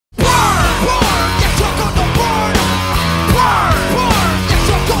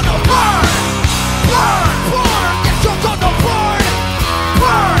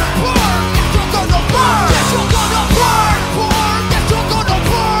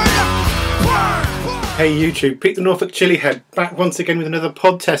Hey YouTube, Pete the Norfolk Chillihead back once again with another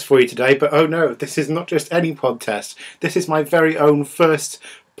pod test for you today, but oh no, this is not just any pod test. This is my very own first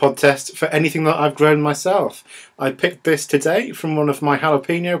pod test for anything that I've grown myself. I picked this today from one of my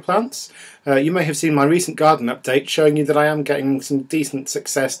jalapeno plants. You may have seen my recent garden update showing you that I am getting some decent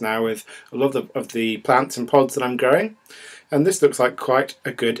success now with a lot of the plants and pods that I'm growing. And this looks like quite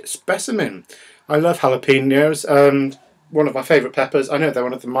a good specimen. I love jalapenos. One of my favourite peppers. I know they're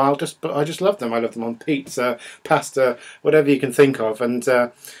one of the mildest, but I just love them. I love them on pizza, pasta, whatever you can think of, and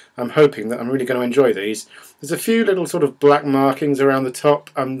I'm hoping that I'm really going to enjoy these. There's a few little sort of black markings around the top.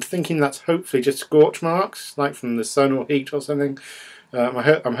 I'm thinking that's hopefully just scorch marks, like from the sun or heat or something.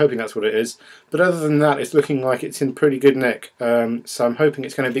 I'm hoping that's what it is. But other than that, it's looking like it's in pretty good nick, so I'm hoping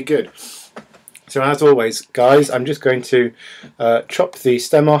it's going to be good. So as always, guys, I'm just going to chop the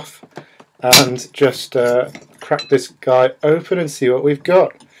stem off and just crack this guy open and see what we've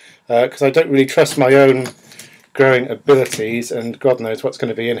got, because I don't really trust my own growing abilities, and God knows what's going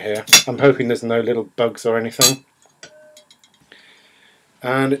to be in here. I'm hoping there's no little bugs or anything,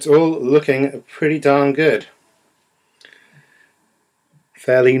 and it's all looking pretty darn good.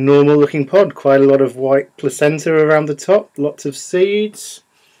 Fairly normal looking pod, quite a lot of white placenta around the top, lots of seeds,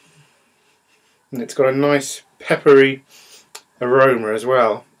 and it's got a nice peppery aroma as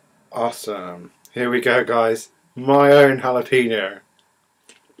well. Awesome. Here we go, guys. My own jalapeno.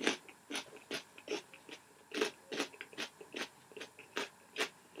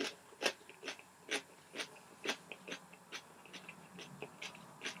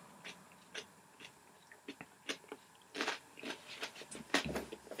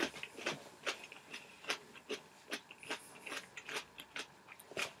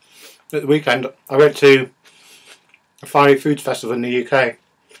 At the weekend, I went to a Fiery Foods Festival in the UK.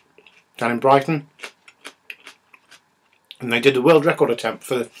 Down in Brighton, and they did the world record attempt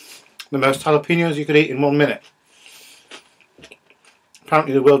for the most jalapenos you could eat in 1 minute.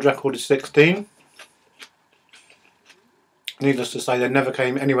 Apparently the world record is 16. Needless to say, they never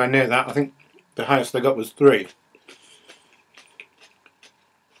came anywhere near that. I think the highest they got was 3.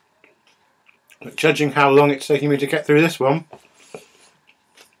 But judging how long it's taking me to get through this one,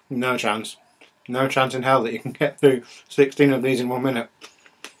 no chance. No chance in hell that you can get through 16 of these in 1 minute.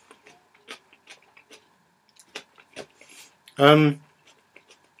 To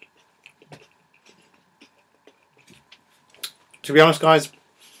be honest, guys,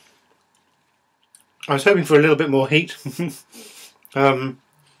 I was hoping for a little bit more heat. I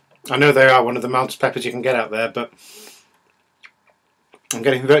know they are one of the mildest peppers you can get out there, but I'm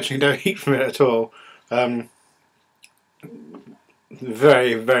getting virtually no heat from it at all.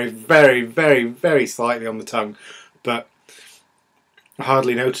 Very, very, very, very, very slightly on the tongue, but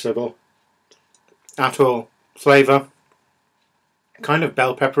hardly noticeable at all. Flavour, kind of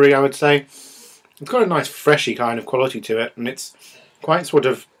bell peppery, I would say. It's got a nice freshy kind of quality to it, and it's quite sort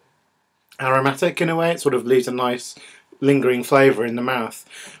of aromatic in a way. It sort of leaves a nice lingering flavour in the mouth.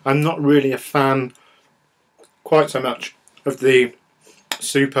 I'm not really a fan quite so much of the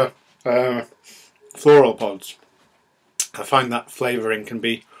super floral pods. I find that flavouring can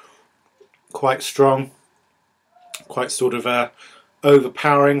be quite strong, quite sort of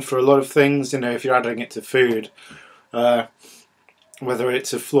overpowering for a lot of things. You know, if you're adding it to food, whether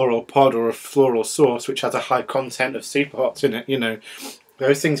it's a floral pod or a floral sauce which has a high content of superhots in it, you know,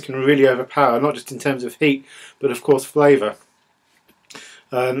 those things can really overpower, not just in terms of heat, but of course flavour.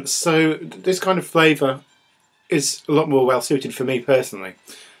 So this kind of flavour is a lot more well suited for me personally.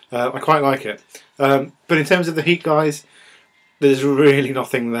 I quite like it. But in terms of the heat, guys, there's really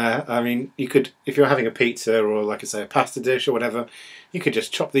nothing there. I mean, you could, if you're having a pizza or, like I say, a pasta dish or whatever, you could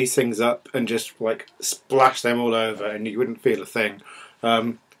just chop these things up and just like splash them all over and you wouldn't feel a thing.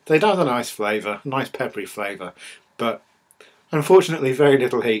 They do have a nice flavour, nice peppery flavour, but unfortunately very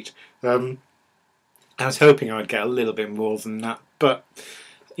little heat. I was hoping I'd get a little bit more than that, but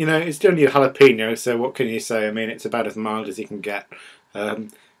you know, it's only a jalapeno, so what can you say? I mean, it's about as mild as you can get.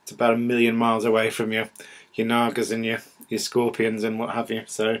 It's about 1,000,000 miles away from your nagas and your scorpions and what have you,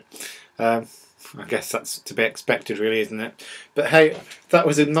 so I guess that's to be expected really, isn't it? But hey, that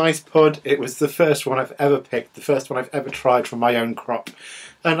was a nice pod. It was the first one I've ever picked, the first one I've ever tried from my own crop,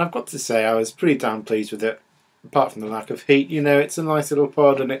 and I've got to say I was pretty damn pleased with it, apart from the lack of heat. You know, it's a nice little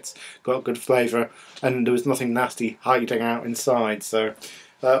pod and it's got good flavour, and there was nothing nasty hiding out inside, so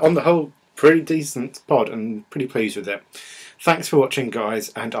on the whole, pretty decent pod and pretty pleased with it. Thanks for watching, guys,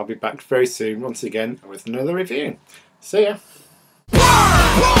 and I'll be back very soon once again with another review. See ya!